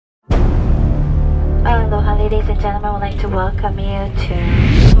Ladies and gentlemen, I would like to welcome you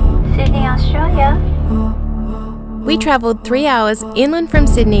to Sydney, Australia. We travelled 3 hours inland from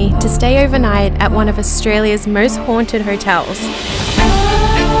Sydney to stay overnight at one of Australia's most haunted hotels.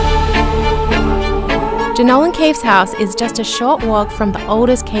 Jenolan Caves House is just a short walk from the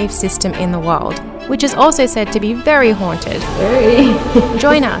oldest cave system in the world, which is also said to be very haunted.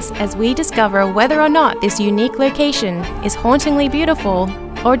 Join us as we discover whether or not this unique location is hauntingly beautiful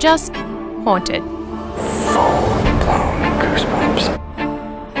or just haunted. Full-blown goosebumps.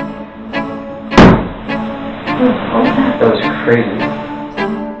 That was crazy.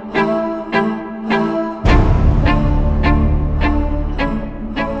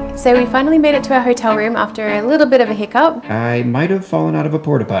 So we finally made it to our hotel room after a little bit of a hiccup. I might have fallen out of a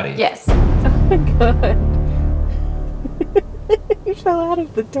porta potty. Yes. Oh my god. You fell out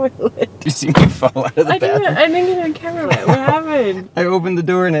of the toilet. Did you see me fall out of the bathroom? I didn't get on camera. What happened? I opened the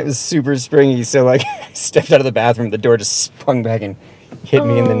door and it was super springy, so like I stepped out of the bathroom, the door just sprung back and hit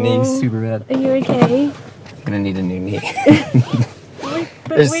me in the knee super bad. Are you okay? I'm gonna need a new knee.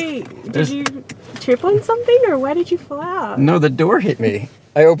 Wait, did you trip on something or why did you fall out? No, the door hit me.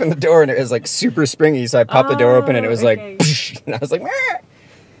 I opened the door and it was like super springy, so I popped the door open and it was like, psh, and I was like,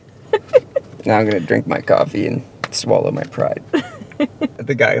 now I'm gonna drink my coffee and swallow my pride.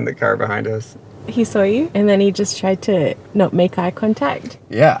 The guy in the car behind us. He saw you and then he just tried to not make eye contact?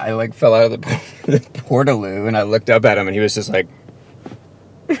 Yeah, I like fell out of the portaloo and I looked up at him and he was just like,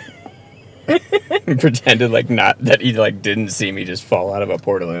 pretended like not, that he like didn't see me just fall out of a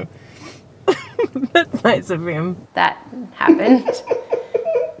portaloo. That's nice of him. That happened.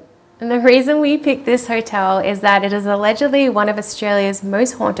 And the reason we picked this hotel is that it is allegedly one of Australia's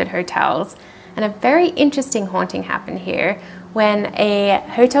most haunted hotels. And a very interesting haunting happened here. When a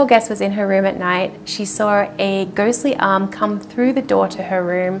hotel guest was in her room at night, she saw a ghostly arm come through the door to her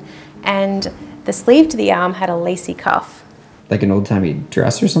room, and the sleeve to the arm had a lacy cuff. Like an old-timey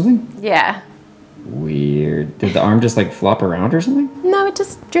dress or something? Yeah. Weird. Did the arm just like flop around or something? No, it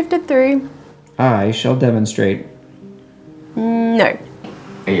just drifted through. I shall demonstrate. No.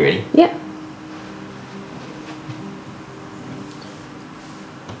 Are you ready? Yeah.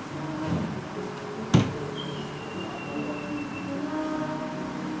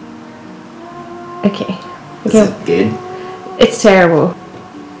 Okay. Is it good? It's terrible.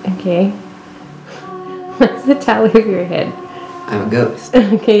 Okay. What's the towel over your head? I'm a ghost.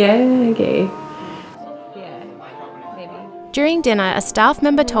 Okay, yeah, okay. During dinner, a staff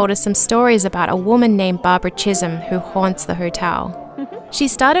member told us some stories about a woman named Barbara Chisholm who haunts the hotel. She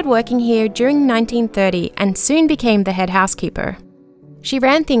started working here during 1930 and soon became the head housekeeper. She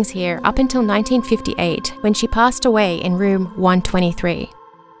ran things here up until 1958 when she passed away in room 123.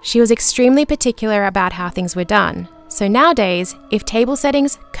 She was extremely particular about how things were done, so nowadays, if table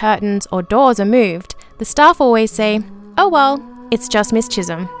settings, curtains or doors are moved, the staff always say, "Oh well, it's just Miss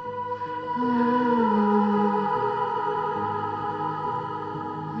Chisholm."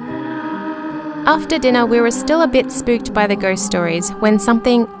 After dinner, we were still a bit spooked by the ghost stories when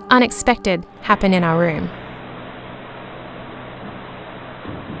something unexpected happened in our room.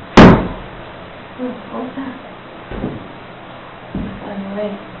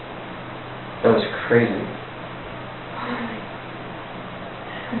 That was crazy.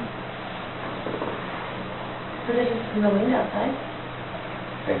 Was it just from the wind outside?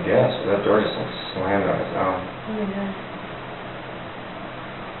 I guess, but that door just like slammed on its own. Oh my god.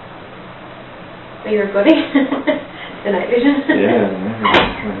 So you recording? The night vision? Yeah,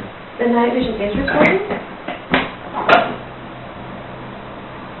 The night vision is recording?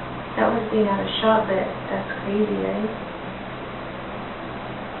 That was being out of shot, but that's crazy, right?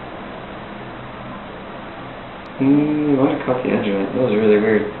 I want to cut the edge of it. That was really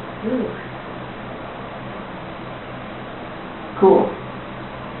weird. Ooh. Cool.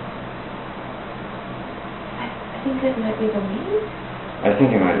 I think that might be the wind. I think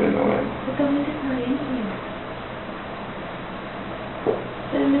it might have been the wind. But the wind is not in here.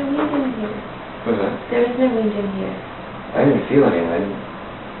 There's no wind in here. What's that? There is no wind in here. I didn't feel any wind.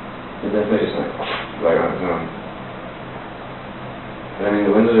 It definitely just like on its own. But I mean,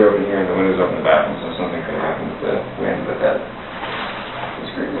 the windows are open here and the windows are open in the bathroom, so something could have happened with the wind, but that was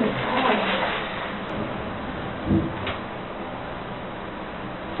crazy.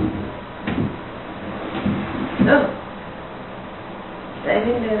 Oh. I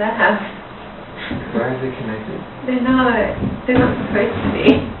didn't know that. Why are they connected? They're not supposed to be.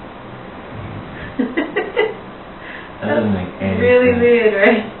 That doesn't make any really sense. Weird,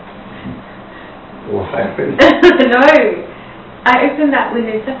 right? Why would No. I opened that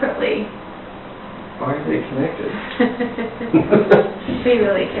window separately. Why are they connected? Be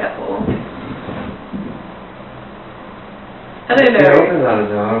really careful. I don't It know. opens on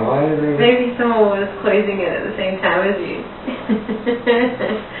its own. Why is it? Maybe someone was closing it at the same time as you.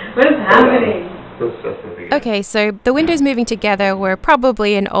 What is happening? Okay, so the windows moving together were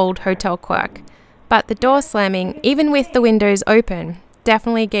probably an old hotel quirk, but the door slamming, even with the windows open,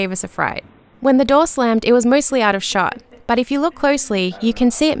 definitely gave us a fright. When the door slammed, it was mostly out of shot, but if you look closely, you can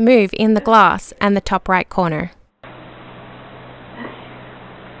see it move in the glass and the top right corner.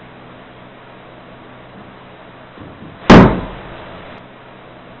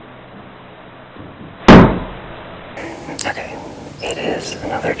 Okay, it is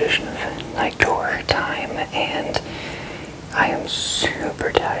another edition of Night Tour time, and I am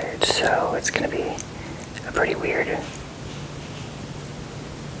super tired, so it's gonna be a pretty weird.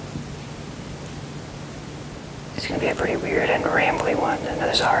 It's gonna be a pretty weird and rambly one, and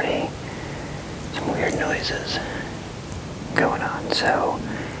there's already some weird noises going on, so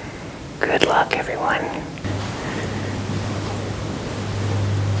good luck, everyone.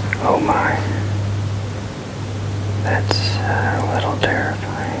 Oh my. That's a little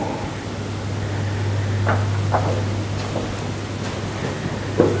terrifying.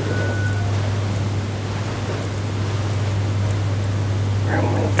 Room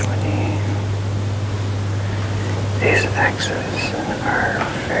 120. These X's are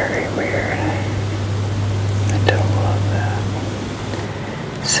very weird. I don't love that.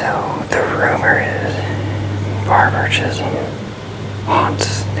 So, the rumor is Barbara Chisholm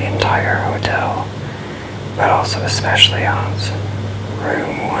haunts the entire hotel, but also especially haunts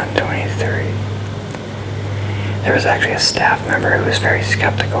room 123. There was actually a staff member who was very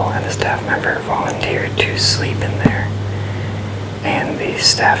skeptical, and the staff member volunteered to sleep in there. And the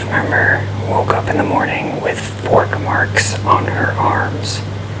staff member woke up in the morning with fork marks on her arms,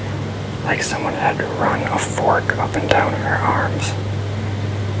 like someone had run a fork up and down her arms.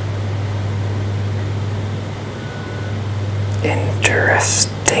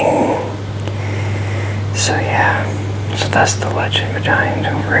 Interesting. So yeah, so that's the legend behind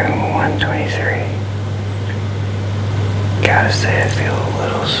room 123. Gotta say, I feel a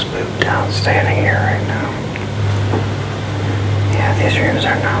little spooked out standing here right now. Yeah, these rooms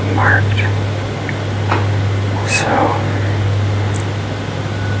are not marked. So,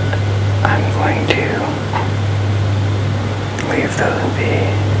 I'm going to leave those be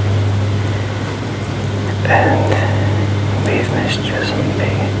and leave Miss Chisholm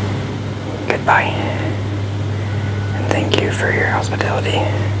be. Goodbye. And thank you for your hospitality.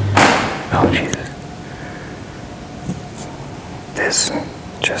 Oh, Jesus. This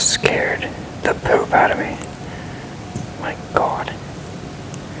just scared the poop out of me. My God.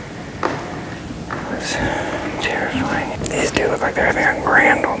 It was terrifying. These do look like they're having a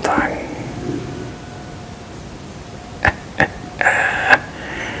grand old time.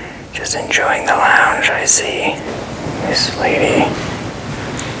 Just enjoying the lounge, I see. This lady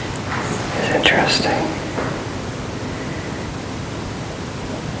is interesting.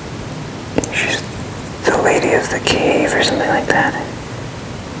 She's the lady of the cave or something like that.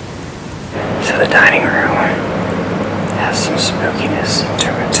 So the dining room has some spookiness to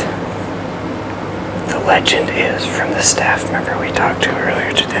it. The legend is, from the staff member we talked to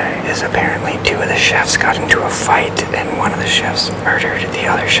earlier today, is apparently two of the chefs got into a fight and one of the chefs murdered the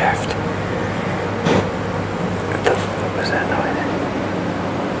other chef. What the fuck was that noise?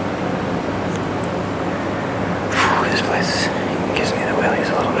 Whew, this place gives me the willies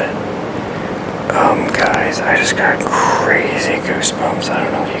a little bit. Guys, I just got crazy goosebumps. I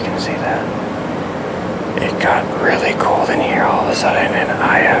don't know if you can see that. It got really cold in here all of a sudden, and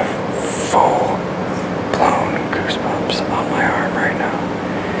I have full-blown goosebumps on my arm right now.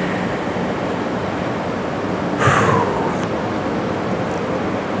 Whew.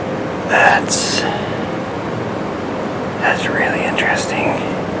 That's really interesting.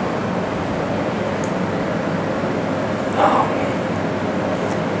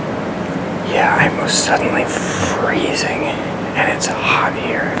 Yeah, I'm most suddenly freezing, and it's hot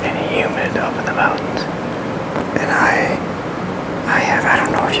here and humid up in the mountains. And I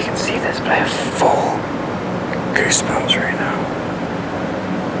don't know if you can see this, but I have full goosebumps right now.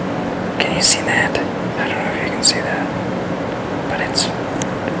 Can you see that? I don't know if you can see that, but it's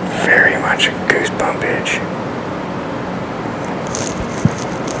very much a goosebump itch.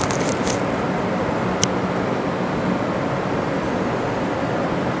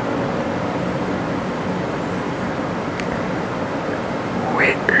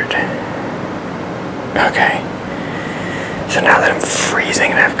 Okay, so now that I'm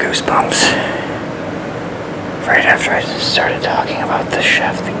freezing and I have goosebumps, right after I started talking about the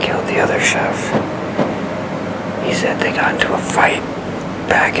chef that killed the other chef, he said they got into a fight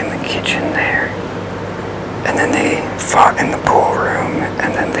back in the kitchen there, and then they fought in the pool room,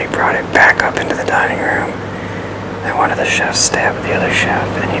 and then they brought it back up into the dining room. And one of the chefs stabbed the other chef,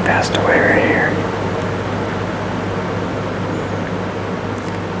 and he passed away right here.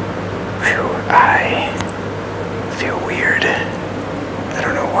 Phew, I feel weird. I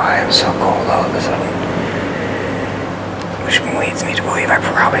don't know why I'm so cold all of a sudden. Which leads me to believe I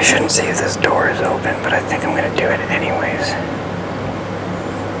probably shouldn't see if this door is open, but I think I'm gonna do it anyways.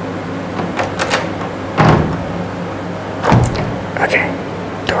 Okay,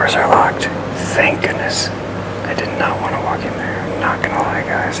 doors are locked. Thank goodness. I did not want to walk in there. I'm not gonna lie,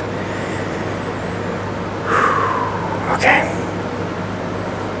 guys. Okay.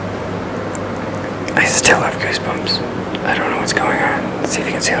 I still have goosebumps. I don't know what's going on. Let's see if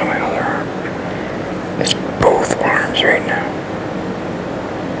you can see it on my other arm. It's both arms right now.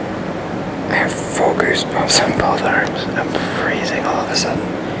 I have full goosebumps on both arms. I'm freezing all of a sudden.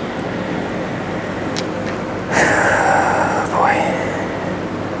 Oh boy.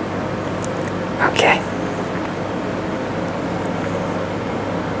 Okay.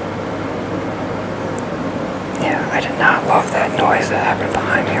 Yeah, I did not love that noise that happened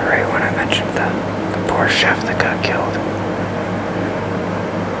behind me right when I mentioned the poor chef that got killed.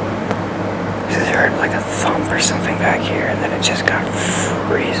 I just heard like a thump or something back here, and then it just got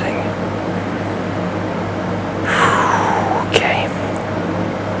freezing. Okay.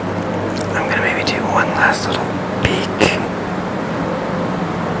 I'm gonna maybe do one last little peek.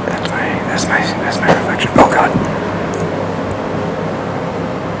 That's my reflection. Oh god.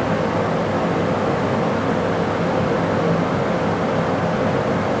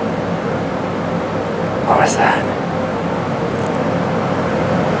 What was that?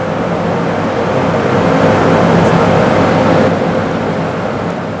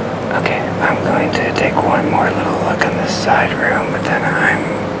 Okay, I'm going to take one more little look in this side room, but then I'm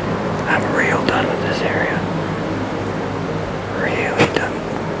real done with this area. Really done.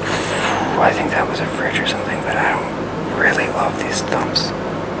 I think that was a fridge or something, but I don't really love these thumps.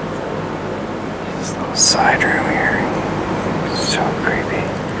 This little side room here. So creepy.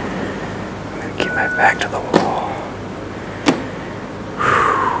 Keep my back to the wall.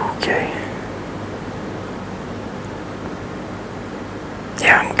 Okay.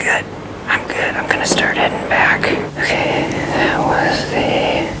 Yeah, I'm good. I'm good. I'm gonna start heading back. Okay, that was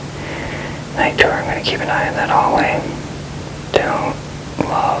the night tour. I'm gonna keep an eye on that hallway. Don't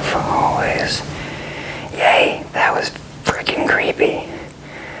love hallways. Yay, that was freaking creepy.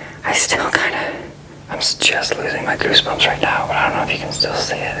 I still I'm just losing my goosebumps right now, but I don't know if you can still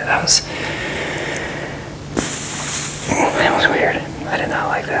see it. That was weird. I did not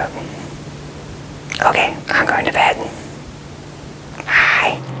like that. Okay, I'm going to bed.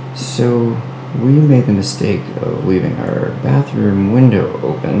 Bye. So, we made the mistake of leaving our bathroom window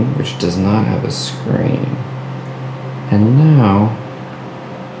open, which does not have a screen. And now,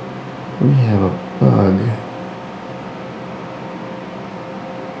 we have a bug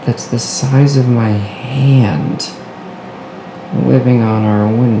that's the size of my hand living on our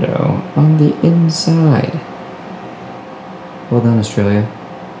window on the inside. Well done, Australia.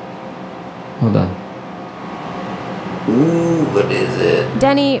 Well done. Ooh, what is it?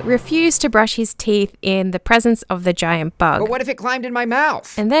 Danny refused to brush his teeth in the presence of the giant bug. But what if it climbed in my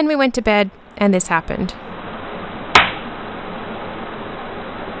mouth? And then we went to bed, and this happened.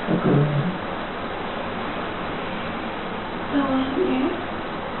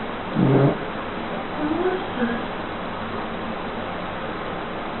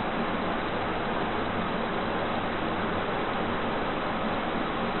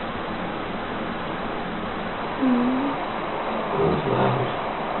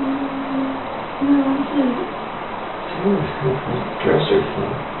 Dresser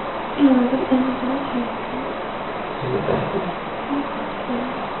thing. In the bathroom.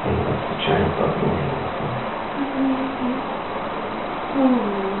 And that's the giant bug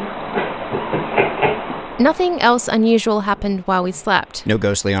Nothing else unusual happened while we slept. No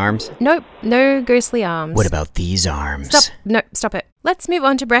ghostly arms? Nope, no ghostly arms. What about these arms? Stop. No, stop it. Let's move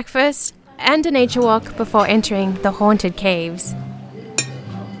on to breakfast and a nature walk before entering the haunted caves.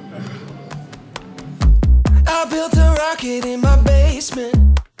 I built a rocket in my basement.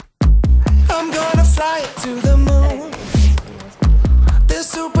 I'm gonna fly it to the moon. This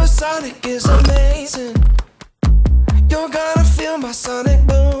supersonic is amazing. You're gonna feel my sonic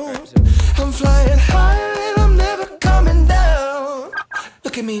boom. I'm flying higher and I'm never coming down.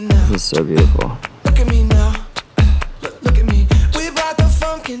 Look at me now. This is so beautiful. Look at me now. Look at me. We brought the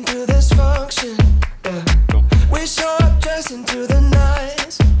funk into this function. Yeah. We show up dressed into the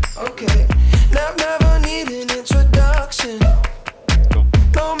nines. Okay. Never need an introduction.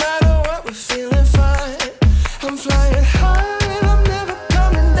 No matter what, we're feeling fine.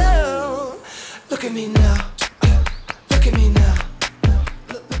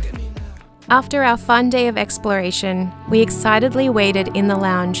 After our fun day of exploration, we excitedly waited in the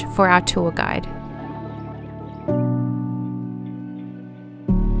lounge for our tour guide.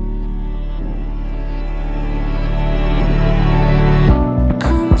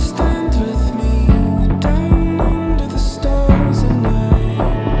 Come stand with me down under the stars at night.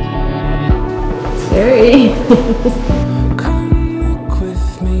 Scary. Come look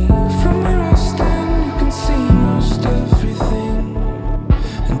with me from where I stand. You can see most everything.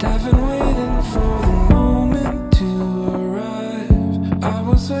 And I've been waiting for the moment to arrive. I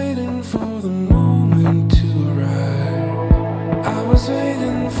was waiting for the moment to arrive. I was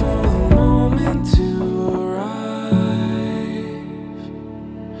waiting for the moment to arrive.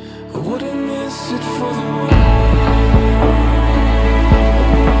 I wouldn't miss it for the world.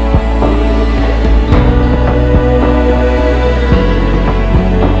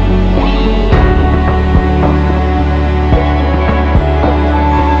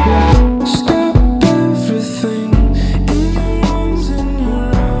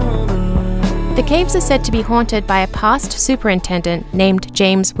 The caves are said to be haunted by a past superintendent named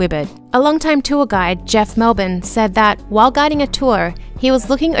James Wibbard. A longtime tour guide, Jeff Melbourne, said that while guiding a tour, he was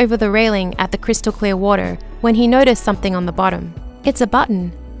looking over the railing at the crystal clear water when he noticed something on the bottom. "It's a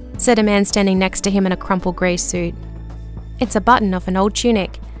button," said a man standing next to him in a crumpled grey suit. "It's a button off an old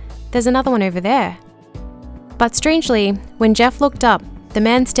tunic. There's another one over there." But strangely, when Jeff looked up, the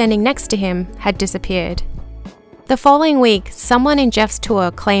man standing next to him had disappeared. The following week, someone in Jeff's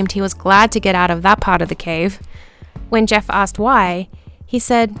tour claimed he was glad to get out of that part of the cave. When Jeff asked why, he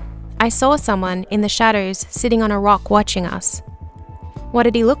said, "I saw someone in the shadows sitting on a rock watching us." "What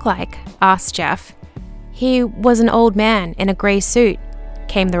did he look like?" asked Jeff. "He was an old man in a grey suit,"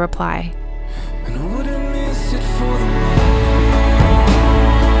 came the reply. And I wouldn't miss it for the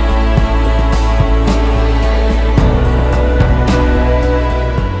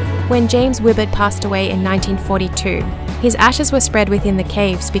When James Wibbard passed away in 1942, his ashes were spread within the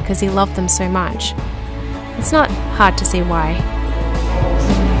caves because he loved them so much. It's not hard to see why.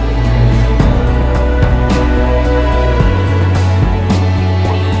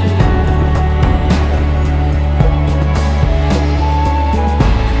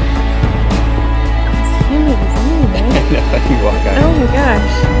 It's humid, isn't it? You walk out. Oh my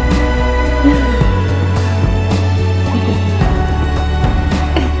gosh.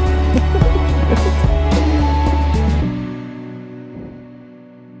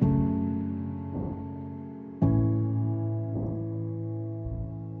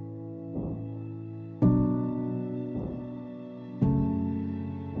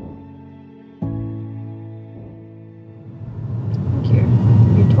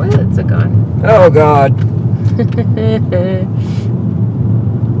 Your toilets are gone. Oh God.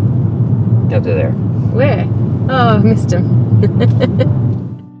 Up to there. Where? Oh, I missed him.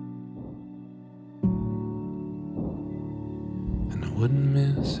 and I wouldn't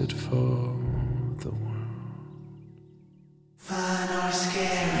miss it for the world. Fun or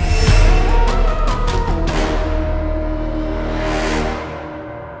scared.